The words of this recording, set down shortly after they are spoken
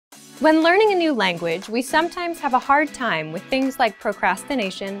When learning a new language, we sometimes have a hard time with things like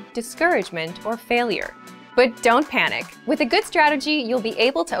procrastination, discouragement, or failure. But don't panic. With a good strategy, you'll be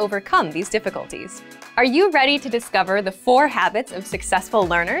able to overcome these difficulties. Are you ready to discover the 4 habits of successful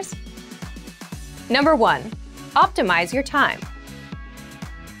learners? Number 1, optimize your time.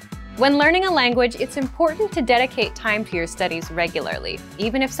 When learning a language, it's important to dedicate time to your studies regularly,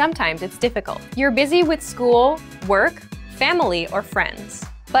 even if sometimes it's difficult. You're busy with school, work, family, or friends.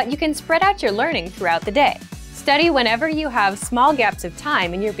 But you can spread out your learning throughout the day. Study whenever you have small gaps of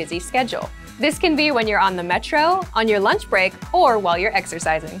time in your busy schedule. This can be when you're on the metro, on your lunch break, or while you're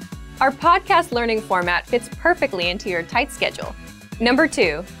exercising. Our podcast learning format fits perfectly into your tight schedule. Number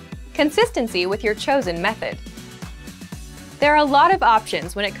 2, consistency with your chosen method. There are a lot of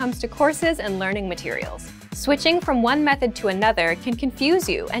options when it comes to courses and learning materials. Switching from one method to another can confuse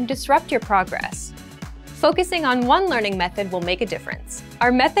you and disrupt your progress. Focusing on one learning method will make a difference.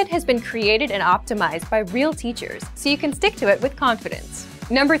 Our method has been created and optimized by real teachers, so you can stick to it with confidence.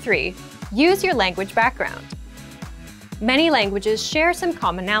 Number 3, use your language background. Many languages share some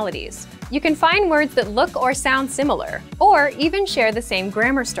commonalities. You can find words that look or sound similar, or even share the same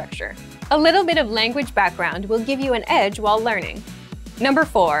grammar structure. A little bit of language background will give you an edge while learning. Number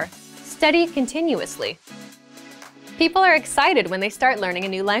 4, study continuously. People are excited when they start learning a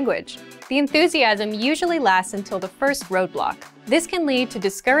new language. The enthusiasm usually lasts until the first roadblock. This can lead to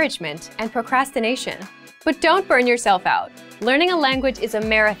discouragement and procrastination. But don't burn yourself out. Learning a language is a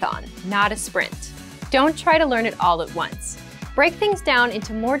marathon, not a sprint. Don't try to learn it all at once. Break things down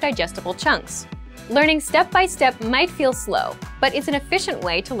into more digestible chunks. Learning step by step might feel slow, but it's an efficient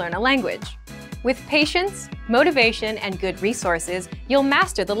way to learn a language. With patience, motivation, and good resources, you'll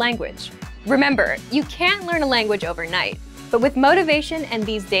master the language. Remember, you can't learn a language overnight. But with motivation and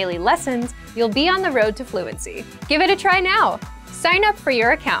these daily lessons, you'll be on the road to fluency. Give it a try now. Sign up for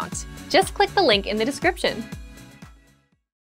your account. Just click the link in the description.